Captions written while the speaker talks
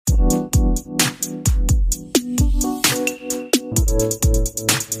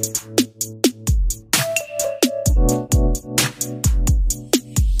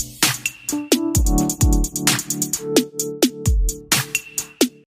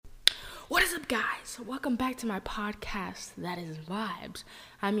What is up, guys? Welcome back to my podcast, That Is Vibes.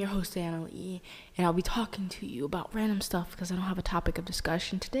 I'm your host, Anna Lee, and I'll be talking to you about random stuff because I don't have a topic of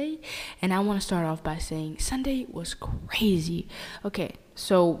discussion today. And I want to start off by saying Sunday was crazy. Okay,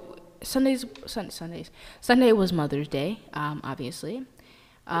 so Sunday was Mother's Day, obviously.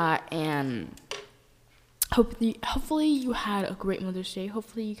 And hopefully you had a great Mother's Day.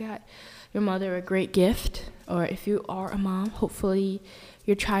 Hopefully you got your mother a great gift, or if you are a mom, hopefully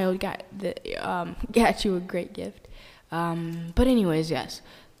your child got you a great gift. But anyways, yes,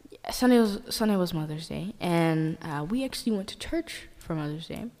 Sunday was Mother's Day, and we actually went to church for Mother's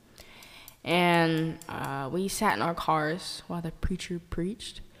Day, and we sat in our cars while the preacher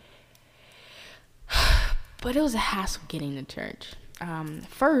preached. But it was a hassle getting to church.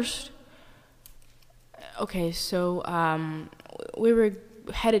 First, okay, so we were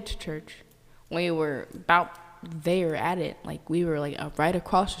headed to church. We were about there at it, like we were like right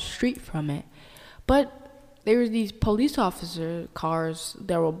across the street from it, but there were these police officer cars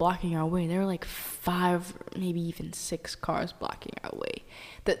that were blocking our way. There were like 5, maybe even 6 cars blocking our way.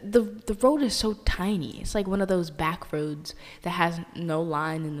 The road is so tiny. It's like one of those back roads that has no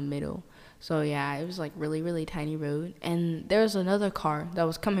line in the middle. So yeah, it was like really tiny road, and there was another car that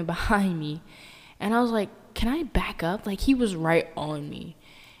was coming behind me, and I was like, can I back up? Like, he was right on me.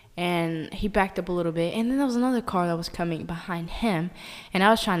 And he backed up a little bit. And then there was another car that was coming behind him. And I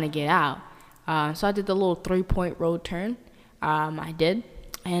was trying to get out. So I did the little 3-point road turn. I did.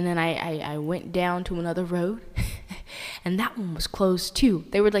 And then I went down to another road. And that one was closed too.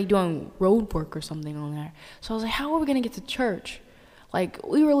 They were like doing road work or something on there. So I was like, how are we going to get to church? Like,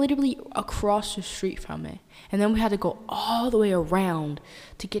 we were literally across the street from it. And then we had to go all the way around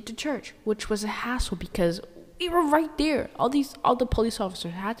to get to church, which was a hassle because we were right there. All the police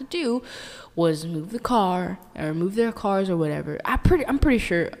officers had to do was move the car or move their cars or whatever. I'm pretty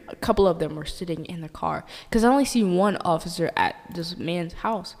sure a couple of them were sitting in the car because I only see one officer at this man's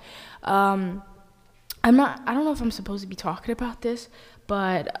house. I don't know if I'm supposed to be talking about this,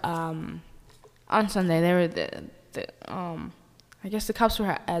 but on Sunday they were I guess the cops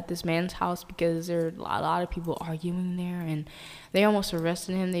were at this man's house because there were a lot of people arguing there, and they almost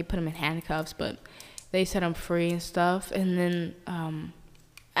arrested him. They put him in handcuffs, but they set him free and stuff. And then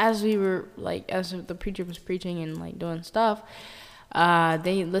as the preacher was preaching and like doing stuff,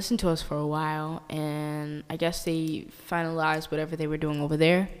 they listened to us for a while, and I guess they finalized whatever they were doing over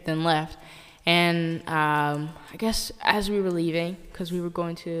there, then left. And I guess as we were leaving, because we were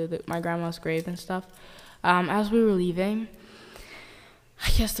going to my grandma's grave and stuff, as we were leaving, I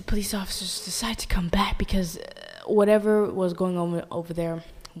guess the police officers decided to come back because whatever was going on over there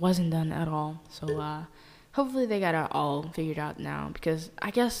wasn't done at all. So hopefully they got it all figured out now, because I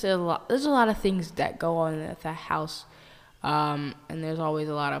guess there's a lot of things that go on at that house, and there's always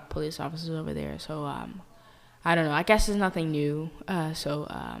a lot of police officers over there. So I don't know. I guess it's nothing new.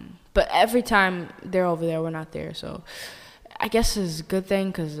 But every time they're over there, we're not there. So I guess it's a good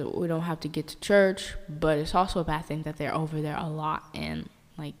thing because we don't have to get to church, but it's also a bad thing that they're over there a lot. And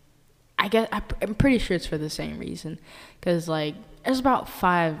like, I'm pretty sure it's for the same reason, because like there's about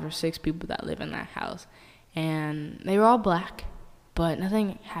 5 or 6 people that live in that house, and they were all black, but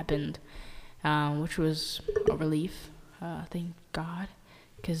nothing happened, which was a relief. Thank God,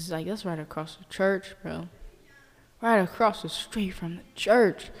 because like that's right across the church, bro. Right across the street from the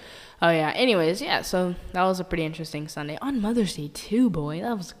church. Oh, yeah. Anyways, yeah, so that was a pretty interesting Sunday. On Mother's Day, too, boy.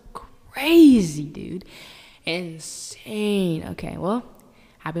 That was crazy, dude. Insane. Okay, well,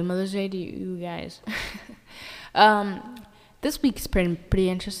 happy Mother's Day to you guys. This week's pretty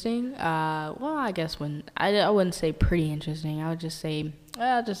interesting. Well, I guess I wouldn't say pretty interesting. I would just say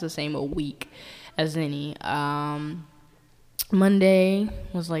just the same a week as any. Monday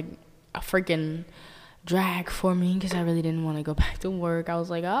was like a freaking drag for me because I really didn't want to go back to work. I was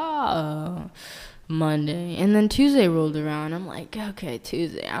like, Monday. And then Tuesday rolled around. I'm like, okay,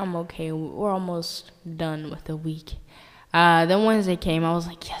 Tuesday, I'm okay. We're almost done with the week. Then Wednesday came. I was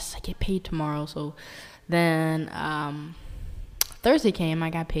like, yes, I get paid tomorrow. So then Thursday came.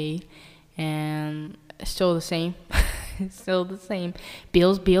 I got paid. And it's still the same. It's still the same.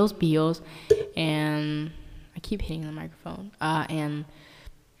 Bills. And I keep hitting the microphone. And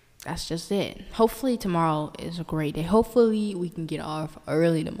that's just it. Hopefully tomorrow is a great day. Hopefully we can get off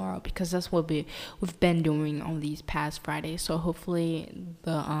early tomorrow, because that's what we've been doing on these past Fridays. So hopefully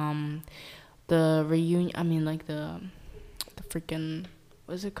the reunion, I mean like the freaking,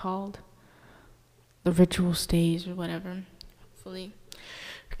 what is it called? The ritual stays or whatever. Hopefully,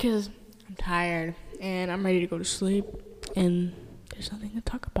 because I'm tired and I'm ready to go to sleep and there's nothing to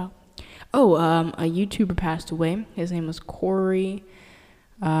talk about. A YouTuber passed away. His name was Corey.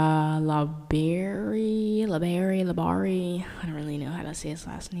 Labari. I don't really know how to say his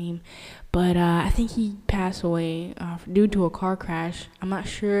last name, but I think he passed away due to a car crash. I'm not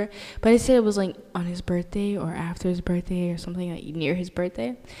sure, but it said it was like on his birthday or after his birthday or something, like near his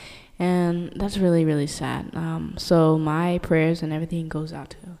birthday, and that's really, really sad. So my prayers and everything goes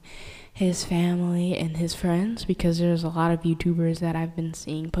out to his family and his friends, because there's a lot of YouTubers that I've been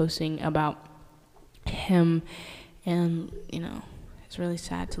seeing posting about him, and it's really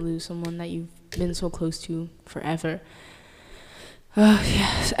sad to lose someone that you've been so close to forever.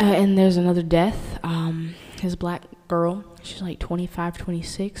 Yes, and there's another death. His black girl, she's like 25,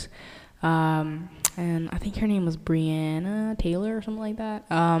 26. And I think her name was Brianna Taylor or something like that.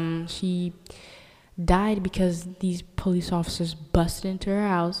 She died because these police officers busted into her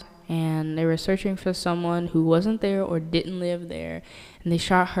house, and they were searching for someone who wasn't there or didn't live there. And they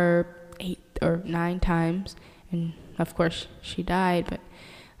shot her 8 or 9 times, and of course she died. But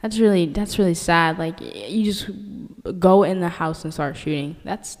that's really sad. Like, you just go in the house and start shooting.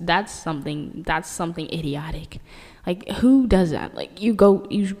 That's something idiotic. Like, who does that? Like, you go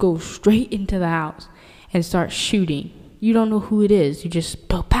straight into the house and start shooting. You don't know who it is. You just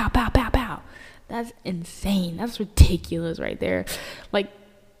pow pow pow pow pow. That's insane. That's ridiculous right there. Like,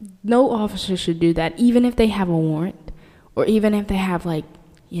 no officer should do that, even if they have a warrant, or even if they have, like,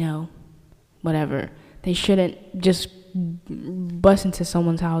 whatever. They shouldn't just bust into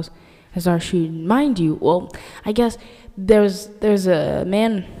someone's house and start shooting. Mind you, well, I guess there's a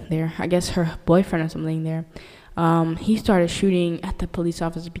man there, I guess her boyfriend or something there. He started shooting at the police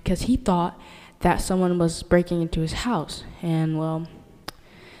officer because he thought that someone was breaking into his house. And, well,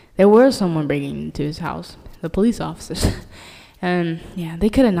 there was someone breaking into his house, the police officers. And, yeah, they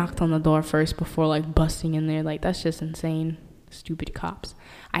could have knocked on the door first before, like, busting in there. Like, that's just insane. Stupid cops.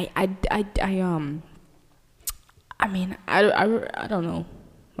 I don't know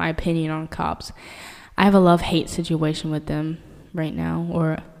my opinion on cops. I have a love-hate situation with them right now,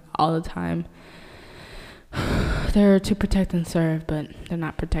 or all the time. They're to protect and serve, but they're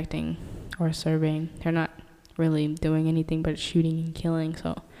not protecting or serving. They're not really doing anything but shooting and killing.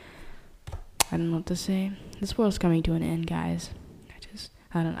 So I don't know what to say. This world's coming to an end, guys.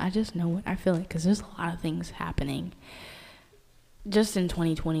 I just know what I feel like, because there's a lot of things happening just in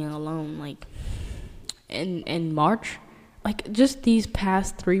 2020 alone. Like, in March, like, just these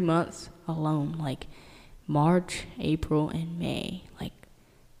past 3 months alone, like March, April, and May, like,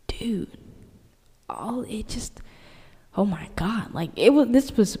 dude, oh my God, like,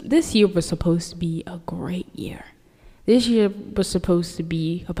 this year was supposed to be a great year. This year was supposed to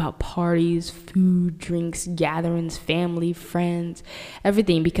be about parties, food, drinks, gatherings, family, friends,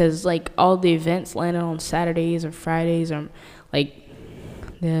 everything, because, like, all the events landed on Saturdays or Fridays, or like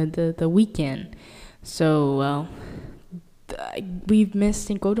the weekend. So, well, we've missed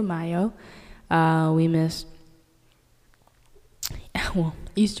Cinco de Mayo. We missed, well,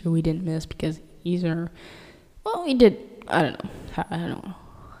 Easter we didn't miss, because Easter, well, we did, I don't know.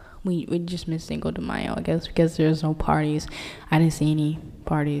 We just missed Cinco de Mayo, I guess, because there's no parties. I didn't see any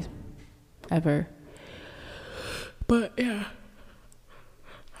parties ever. But, yeah,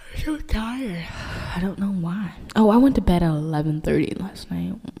 I'm so tired. I don't know why. Oh, I went to bed at 11:30 last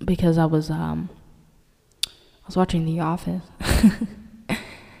night because I was watching The Office.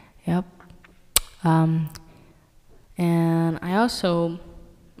 Yep. And I'm still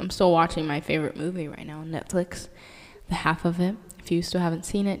watching my favorite movie right now on Netflix, the half of it. If you still haven't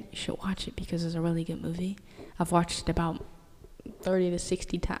seen it, you should watch it, because it's a really good movie. I've watched it about 30 to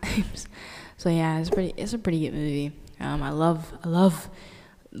 60 times. So yeah, it's a pretty good movie. I love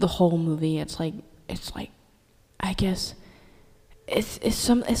the whole movie. It's like I guess it's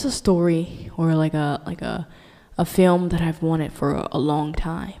a story, or like a film that I've wanted for a long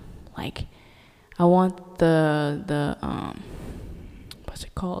time. Like, I want the what's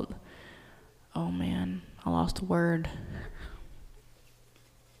it called? Oh man, I lost the word.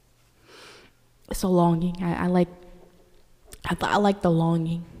 It's a longing. I like the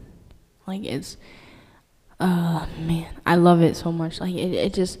longing. Like, it's man, I love it so much. Like,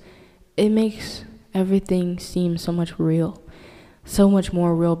 it makes everything seem so much more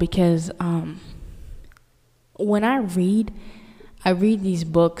real, because when I read these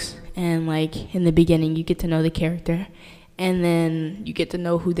books, and, like, in the beginning you get to know the character, and then you get to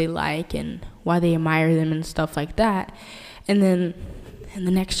know who they like and why they admire them and stuff like that, and then in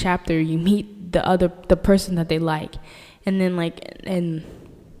the next chapter you meet the person that they like, and then, like, in,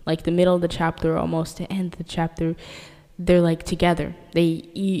 like, the middle of the chapter, almost to end the chapter, they're, like, together. They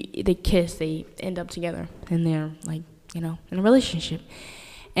kiss, they end up together, and they're, like, in a relationship.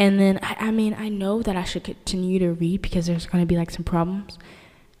 And then I know that I should continue to read, because there's going to be, like, some problems,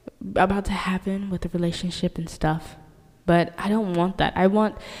 about to happen with the relationship and stuff. But I don't want that. I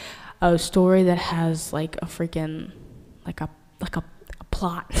want a story that has like a freaking like a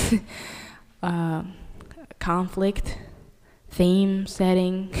plot, uh, conflict, theme,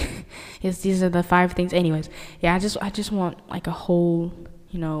 setting. Yes, these are the 5 things. Anyways, yeah, I just want like a whole,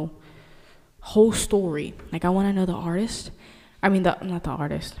 whole story. Like I want to know the artist. I mean, not the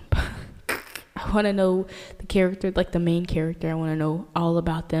artist. I want to know the character, like the main character. I want to know all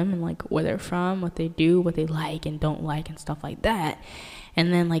about them and like where they're from, what they do, what they like and don't like, and stuff like that.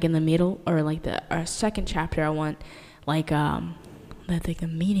 And then like in the middle or like the second chapter, I want like the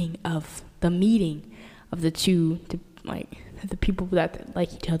meaning of the two, to like the people that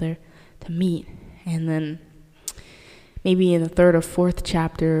like each other to meet. And then maybe in the third or fourth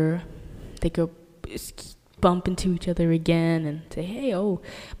chapter, they go bump into each other again and say, hey, oh,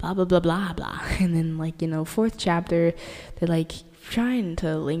 blah, blah, blah, blah, blah. And then, like, fourth chapter, they're, like, trying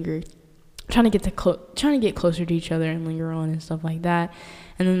to get closer to each other and linger on and stuff like that.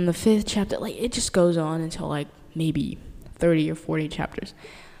 And then the fifth chapter, like, it just goes on until, like, maybe 30 or 40 chapters.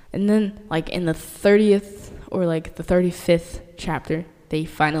 And then, like, in the 30th or, like, the 35th chapter, they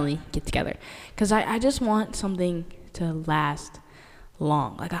finally get together. Because I just want something to last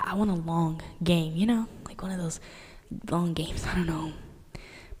long. Like, I want a long game, like one of those long games. I don't know,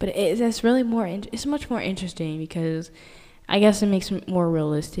 but it's really it's much more interesting, because I guess it makes it more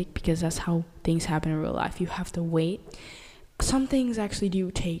realistic, because that's how things happen in real life. You have to wait. Some things actually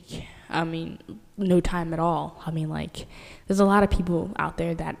do take, no time at all. Like, there's a lot of people out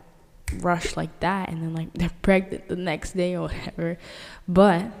there that rush like that, and then like they're pregnant the next day or whatever.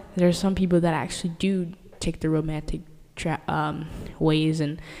 But there's some people that actually do take the romantic ways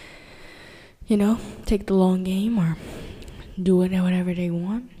and take the long game, or do it whatever they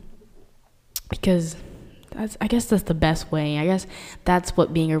want, because I guess that's the best way. I guess that's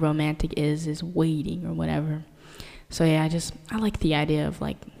what being a romantic is waiting or whatever. So yeah, I like the idea of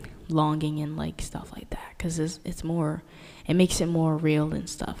like longing and like stuff like that, because it makes it more real and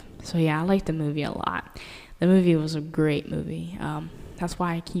stuff. So yeah, I like the movie a lot. The movie was a great movie. That's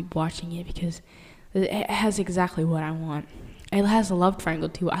why I keep watching it, because it has exactly what I want. It has a love triangle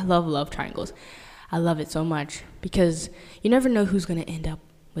too. I love love triangles. I love it so much, because you never know who's going to end up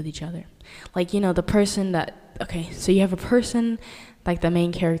with each other. Like, the person so you have a person, like the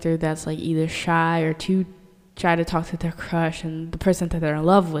main character, that's like either shy or too shy to talk to their crush, and the person that they're in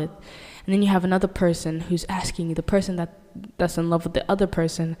love with. And then you have another person who's asking the person that's in love with the other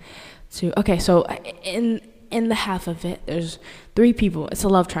person to, so in the half of it, there's 3 people. It's a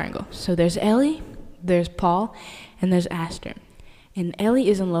love triangle. So there's Ellie, there's Paul, and there's Aster. And Ellie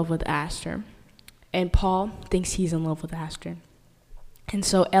is in love with Aster, and Paul thinks he's in love with Aster. And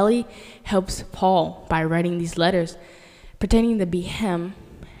so Ellie helps Paul by writing these letters pretending to be him,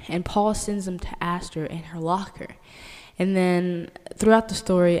 and Paul sends them to Aster in her locker. And then throughout the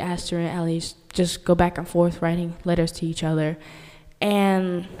story, Aster and Ellie just go back and forth writing letters to each other.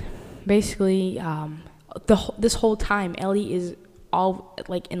 And basically, this whole time, Ellie is all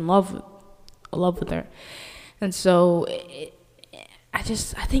like in love with her. And so I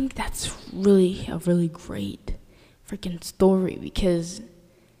think that's really a really great freaking story, because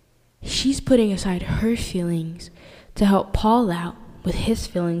she's putting aside her feelings to help Paul out with his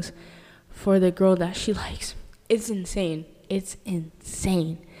feelings for the girl that she likes. It's insane.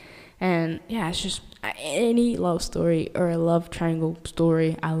 And yeah, it's just any love story or a love triangle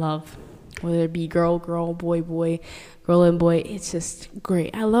story I love, whether it be girl, boy, girl and boy. It's just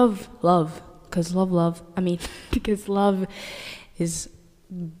great. I love love, because because love is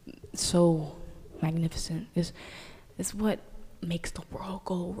so magnificent. It's what makes the world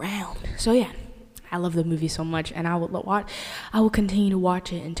go round. So yeah, I love the movie so much, and I will continue to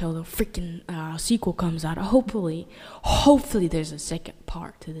watch it until the freaking sequel comes out. Hopefully there's a second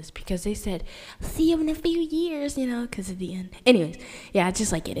part to this, because they said see you in a few years, because of the end. Anyways, yeah, I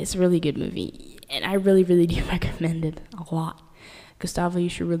just like it. It's a really good movie, and I really, really do recommend it a lot. Gustavo, you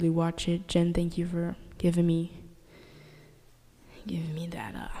should really watch it. Jen, thank you for giving me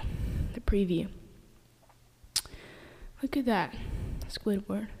that the preview. Look at that,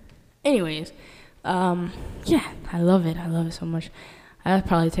 Squidward. Anyways, yeah, I love it so much. I'd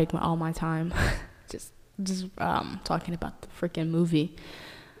probably take all my time just talking about the freaking movie.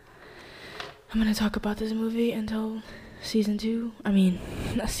 I'm gonna talk about this movie until season 2.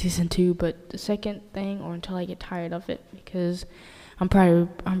 Not season 2, but the second thing, or until I get tired of it, because I'm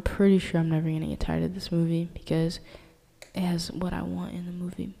pretty sure I'm never gonna get tired of this movie, because it has what I want in the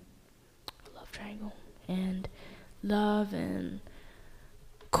movie. Love triangle and love and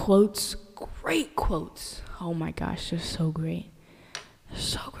quotes, great quotes. Oh my gosh, they're so great.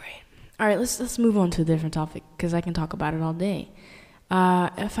 So great. All right, let's move on to a different topic because I can talk about it all day.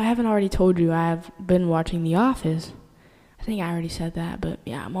 If I haven't already told you, I've been watching The Office. I think I already said that, but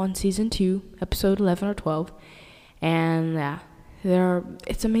yeah, I'm on season 2, episode 11 or 12, and yeah,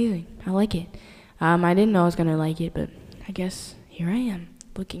 it's amazing. I like it. I didn't know I was gonna like it, but I guess here I am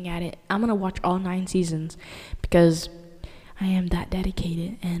looking at it. I'm gonna watch all 9 seasons because I am that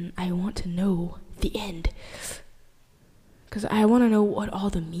dedicated, and I want to know the end. Because I want to know what all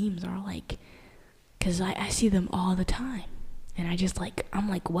the memes are like. Because I see them all the time. And I'm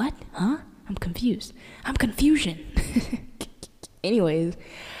like, what? Huh? I'm confused. I'm confusion. Anyways,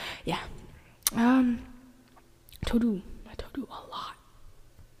 yeah. I told you a lot.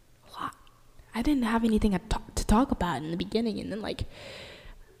 I didn't have anything to talk about in the beginning. And then,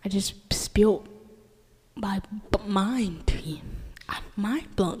 I just spilled my mind to you. I'm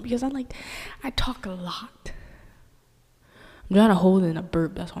mind blown because I talk a lot. I'm trying to hold in a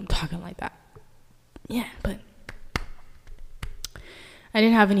burp. That's why I'm talking like that. Yeah, but I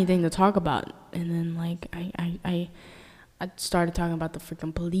didn't have anything to talk about. And then, I started talking about the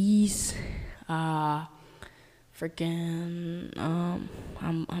freaking police. I'm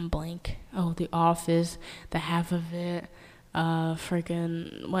blank. Oh, The Office, the half of it. What's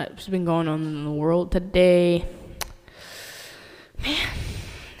been going on in the world today. Man,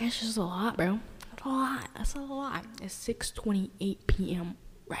 that's just a lot, bro. That's a lot. It's 6:28 p.m.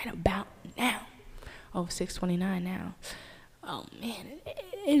 right about now. Oh, 6:29 now. Oh, man.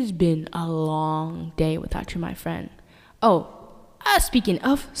 It has been a long day without you, my friend. Oh, speaking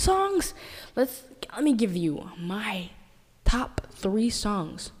of songs, let me give you my top 3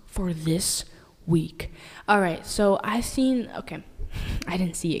 songs for this week. All right, so I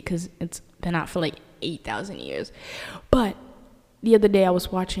didn't see it because it's been out for 8,000 years. But the other day I was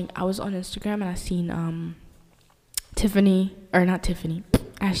on Instagram and I seen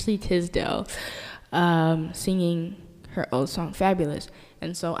Ashley Tisdale singing her old song Fabulous.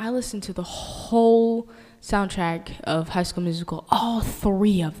 And so I listened to the whole soundtrack of High School Musical, all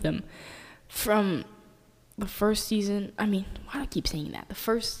 3 of them, from the first season. I mean, why do I keep saying that? The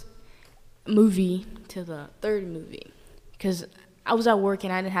first movie to the 3rd movie, because I was at work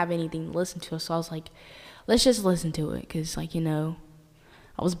and I didn't have anything to listen to, so I was like, let's just listen to it, because I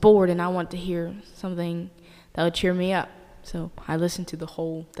was bored and I wanted to hear something that would cheer me up, so I listened to the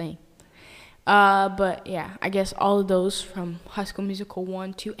whole thing. But yeah, I guess all of those from High School Musical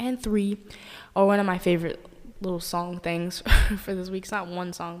 1, 2, and 3 are one of my favorite little song things for this week. It's not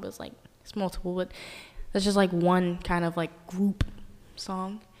one song, but it's multiple, but it's just one kind of group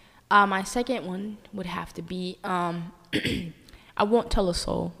song. My second one would have to be I Won't Tell a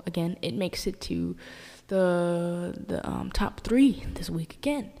Soul. Again, it makes it to the top 3 this week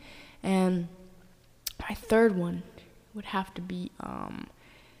again. And my third one would have to be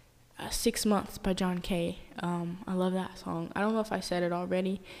 6 Months by John Kay. I love that song. I don't know if I said it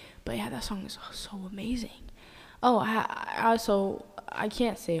already, but yeah, that song is so amazing. Oh, I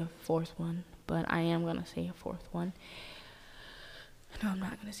can't say a 4th one, but I am gonna say a 4th one. No, I'm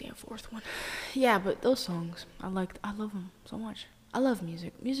not gonna say a 4th one. Yeah, but those songs, I love them so much. I love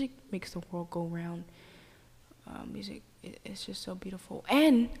music. Music makes the world go round. Music, it's just so beautiful.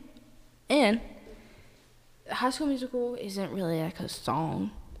 And High School Musical isn't really a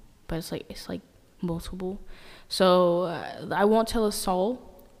song, but it's multiple. So I Won't Tell a Soul.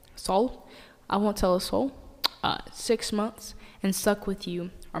 I Won't Tell a Soul. 6 Months and Stuck With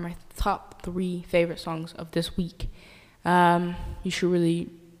You are my top 3 favorite songs of this week. You should really,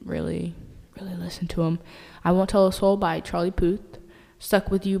 really, really listen to them. I Won't Tell a Soul by Charlie Puth. Stuck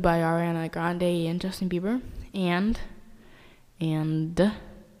With You by Ariana Grande and Justin Bieber. And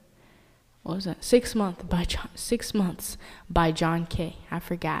what was that? 6 Months by John Kay. I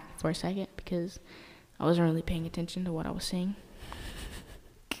forgot for a second because I wasn't really paying attention to what I was saying.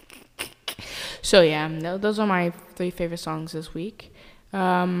 So yeah, those are my 3 favorite songs this week.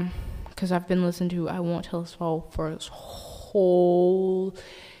 Because I've been listening to I Won't Tell a Soul for this whole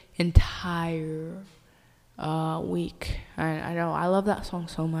entire week. I know, I love that song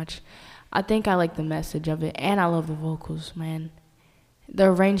so much. I think I like the message of it, and I love the vocals, man. The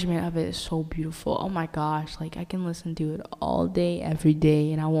arrangement of it is so beautiful. Oh my gosh, I can listen to it all day, every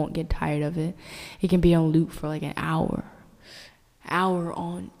day, and I won't get tired of it. It can be on loop for an hour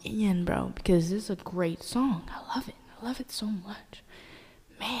on end, bro, because it's a great song. I love it so much,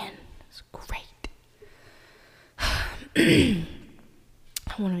 man. It's great. I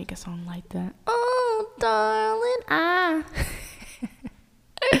want to make a song like that. Oh, darling,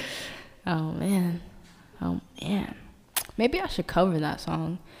 Oh man. Maybe I should cover that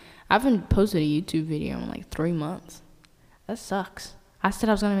song. I haven't posted a YouTube video in 3 months. That sucks. I said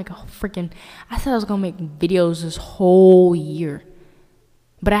I was gonna make videos this whole year,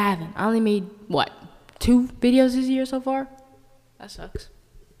 but I haven't. I only made 2 videos this year so far. That sucks.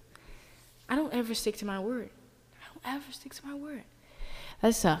 I don't ever stick to my word.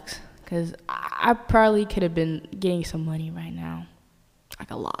 That sucks, because I probably could have been getting some money right now,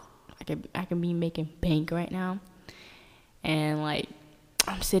 like a lot. I could be making bank right now, and like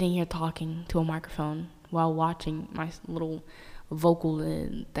I'm sitting here talking to a microphone while watching my little vocal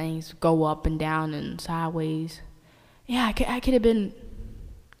things go up and down and sideways. Yeah, I could have been,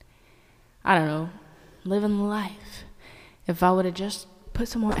 I don't know, living the life if I would have just put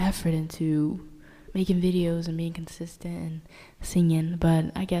some more effort into making videos and being consistent and singing.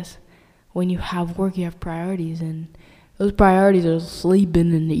 But I guess when you have work, you have priorities, and those priorities are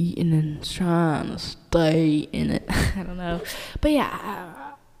sleeping and eating and trying to stay in it. I don't know. But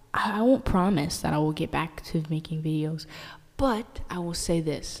yeah, I won't promise that I will get back to making videos. But I will say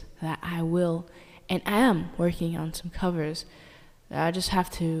this, that I will, and I am working on some covers. I just have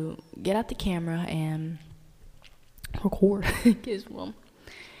to get out the camera and record. Because, well,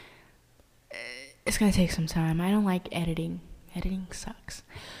 it's going to take some time. I don't like editing. Editing sucks.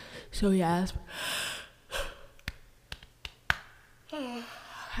 So, yeah,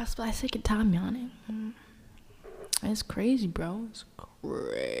 that's my second time yawning. It's crazy, bro. It's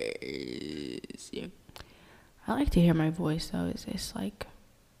crazy. I like to hear my voice, though. It's like,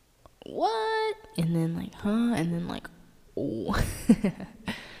 what? And then like, huh? And then like, oh.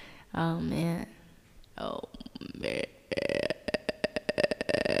 Oh, man.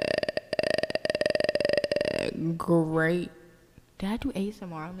 Great. Did I do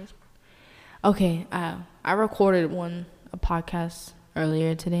ASMR on this? Okay, I recorded a podcast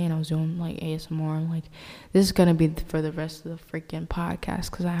earlier today, and I was doing like ASMR, and like this is gonna be for the rest of the freaking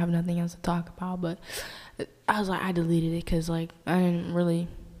podcast because I have nothing else to talk about. But I was like, I deleted it because like I didn't really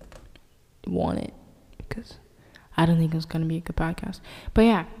want it because I don't think it was gonna be a good podcast. But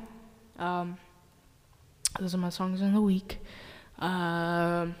yeah, those are my songs in the week.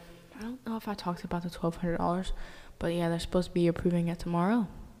 I don't know if I talked about the $1,200, but yeah, they're supposed to be approving it tomorrow,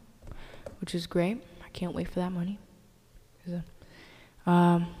 which is great. I can't wait for that money.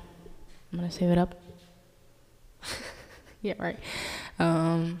 I'm gonna save it up. Yeah, right.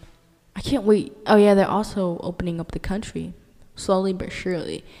 I can't wait. Oh yeah, they're also opening up the country slowly but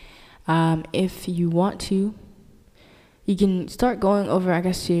surely. If you want to, you can start going over, I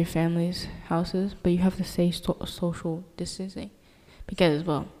guess, to your family's houses, but you have to stay social distancing because,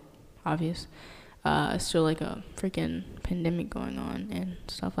 well, obvious. It's still like a freaking pandemic going on and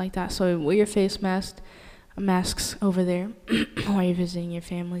stuff like that. So wear your face masks over there while you're visiting your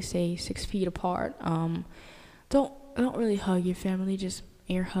family. Stay 6 feet apart. Don't really hug your family. Just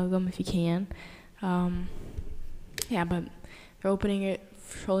air hug them if you can. Yeah, but they're opening it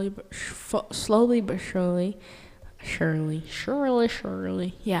slowly but surely. Surely.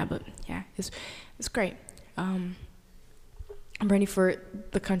 Yeah, but yeah, it's great. I'm ready for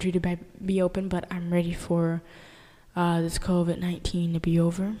the country to be open, but I'm ready for this COVID-19 to be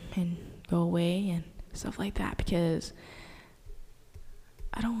over and go away and stuff like that, because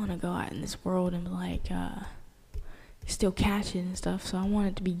I don't want to go out in this world and be like still catch it and stuff. So I want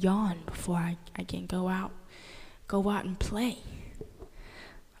it to be gone before I can go out and play.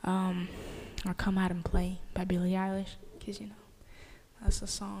 Or Come Out and Play by Billie Eilish, because you know that's a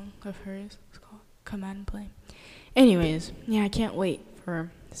song of hers. It's called Come Out and Play. Anyways, yeah, I can't wait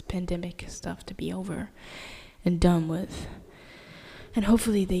for this pandemic stuff to be over and done with. And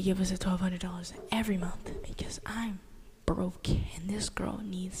hopefully they give us $1,200 every month, because I'm broke and this girl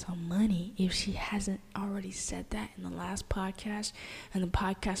needs some money, if she hasn't already said that in the last podcast and the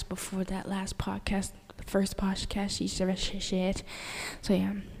podcast before that last podcast, the first podcast, she said shit. So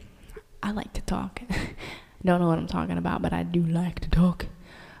yeah, I like to talk. I don't know what I'm talking about, but I do like to talk.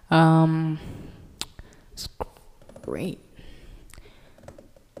 It's great.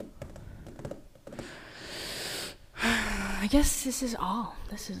 I guess this is all.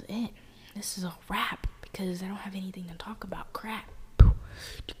 This is it. This is a wrap, because I don't have anything to talk about. Crap.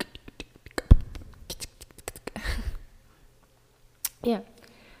 Yeah.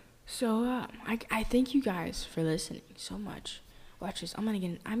 So I thank you guys for listening so much. Watch this. I'm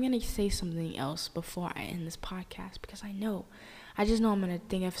gonna say something else before I end this podcast, because I just know I'm gonna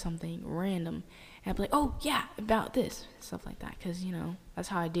think of something random and I'll be like, oh yeah, about this, stuff like that, because you know that's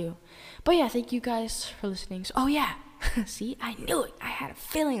how I do. But yeah, thank you guys for listening. So, oh yeah, see, I knew it. I had a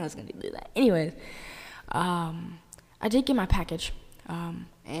feeling I was gonna do that. Anyways, I did get my package,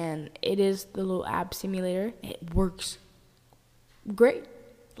 and it is the little ab simulator. It works great.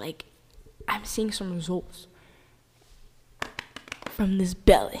 Like, I'm seeing some results. from this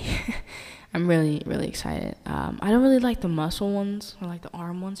belly. I'm really, really excited. I don't really like the muscle ones or like the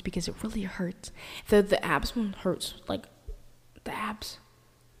arm ones because it really hurts. The abs one hurts. Like the abs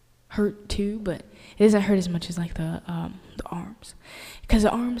hurt too, but it doesn't hurt as much as like the arms, because the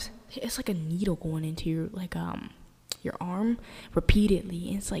arms, it's like a needle going into your arm repeatedly,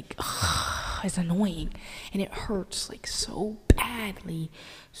 and it's like it's annoying and it hurts like so badly.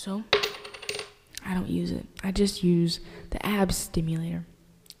 So I don't use it. I just use the ab stimulator.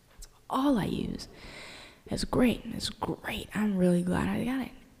 That's all I use. It's great. I'm really glad I got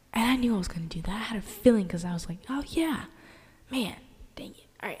it, and I knew I was gonna do that. I had a feeling, because I was like, oh yeah, man, dang it.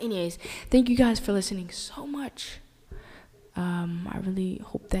 All right, anyways, thank you guys for listening so much. I really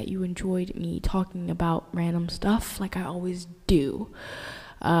hope that you enjoyed me talking about random stuff like I always do.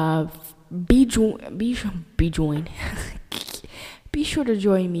 Be sure to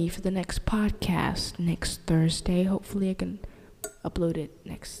join me for the next podcast next Thursday. Hopefully I can upload it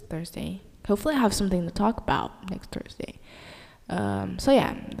next Thursday. Hopefully I have something to talk about next Thursday.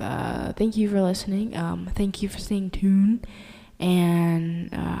 Thank you for listening. Thank you for staying tuned. And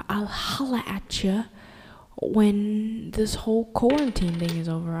I'll holla at you when this whole quarantine thing is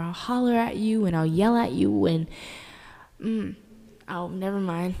over. I'll holler at you and I'll yell at you and never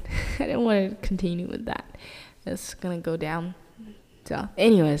mind. I didn't want to continue with that. It's gonna go down. So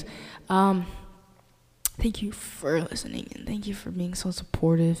anyways, thank you for listening, and thank you for being so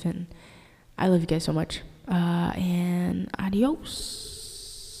supportive, and I love you guys so much. And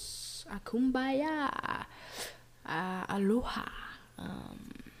adios. Kumbaya. Aloha.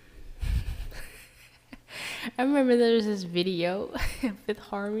 I remember there was this video with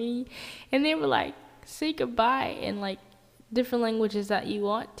Harmony, and they were like, say goodbye in like different languages that you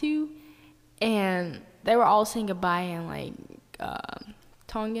want to, and they were all saying goodbye in like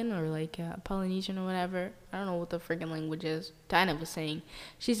Tongan or like Polynesian or whatever. I don't know what the freaking language is. Dinah was saying,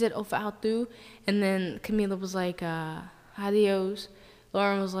 she said ofa'atu, and then Camila was like adios.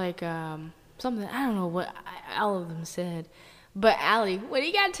 Lauren was like something, I don't know what all of them said. But Allie, when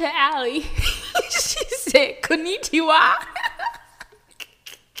he got to Allie, she said, konnichiwa.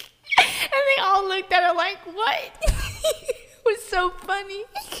 And they all looked at her like, what? It was so funny.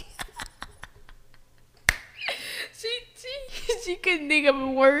 She couldn't think of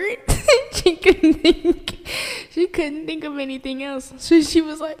a word. She couldn't think of anything else. So she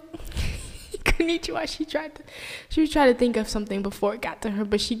was like, konnichiwa. She was trying to think of something before it got to her,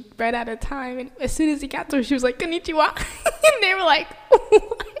 but she ran out of time. And as soon as it got to her, she was like, konnichiwa. And they were like,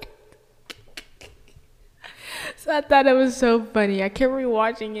 what? So I thought it was so funny. I kept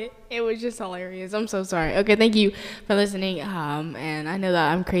rewatching it. It was just hilarious. I'm so sorry. Okay, thank you for listening. And I know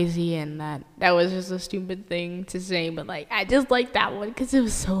that I'm crazy and that was just a stupid thing to say, but like I just like that one because it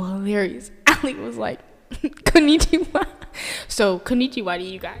was so hilarious. Ali was like, konnichiwa. So konnichiwa to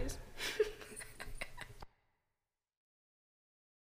you guys.